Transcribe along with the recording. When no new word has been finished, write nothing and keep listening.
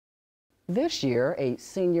This year, a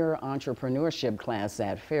senior entrepreneurship class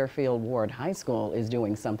at Fairfield Warde High School is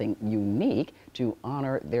doing something unique to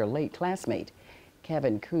honor their late classmate.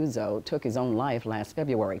 Kevin Kuzo took his own life last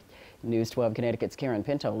February. News 12 Connecticut's Karen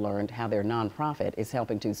Pinto learned how their nonprofit is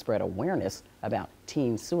helping to spread awareness about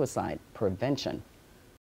teen suicide prevention.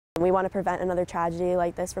 We want to prevent another tragedy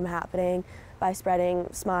like this from happening by spreading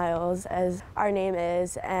smiles, as our name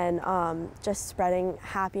is, and just spreading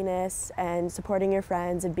happiness and supporting your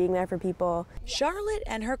friends and being there for people. Charlotte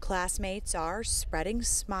and her classmates are spreading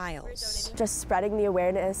smiles. Just spreading the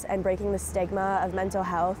awareness and breaking the stigma of mental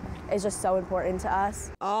health is just so important to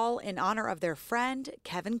us. All in honor of their friend,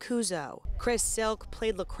 Kevin Kuzo. Chris Silk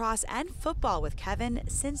played lacrosse and football with Kevin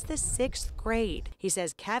since the 6th grade. He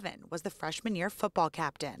says Kevin was the freshman year football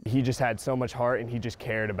captain. He just had so much heart and he just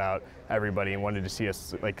cared about everybody and wanted to see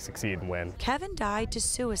us succeed and win. Kevin died to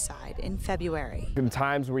suicide in February. In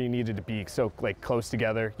times where you needed to be so close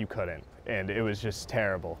together, you couldn't. And it was just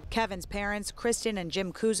terrible. Kevin's parents, Kristen and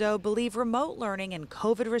Jim Kuzo, believe remote learning and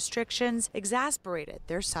COVID restrictions exacerbated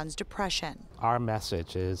their son's depression. Our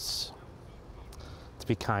message is to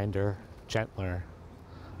be kinder, gentler,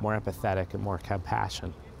 more empathetic, and more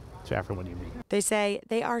compassionate to everyone you meet. They say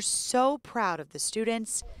they are so proud of the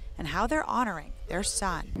students and how they're honoring their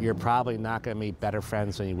son. You're probably not going to meet better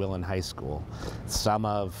friends than you will in high school.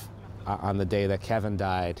 On the day that Kevin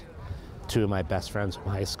died, 2 of my best friends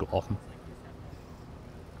from high school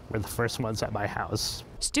were the first ones at my house.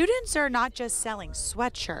 Students are not just selling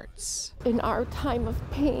sweatshirts. In our time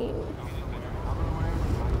of pain,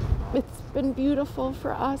 it's been beautiful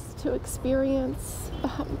for us to experience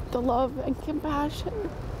the love and compassion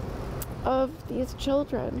of these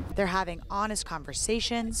children. They're having honest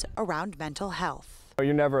conversations around mental health.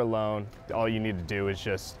 You're never alone. All you need to do is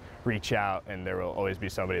just reach out and there will always be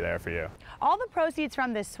somebody there for you. All the proceeds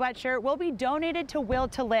from this sweatshirt will be donated to Will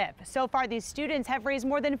to Live. So far, these students have raised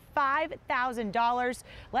more than $5,000.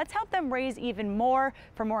 Let's help them raise even more.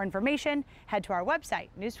 For more information, head to our website,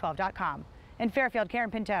 news12.com. In Fairfield,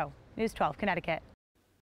 Karen Pinto, News 12 Connecticut.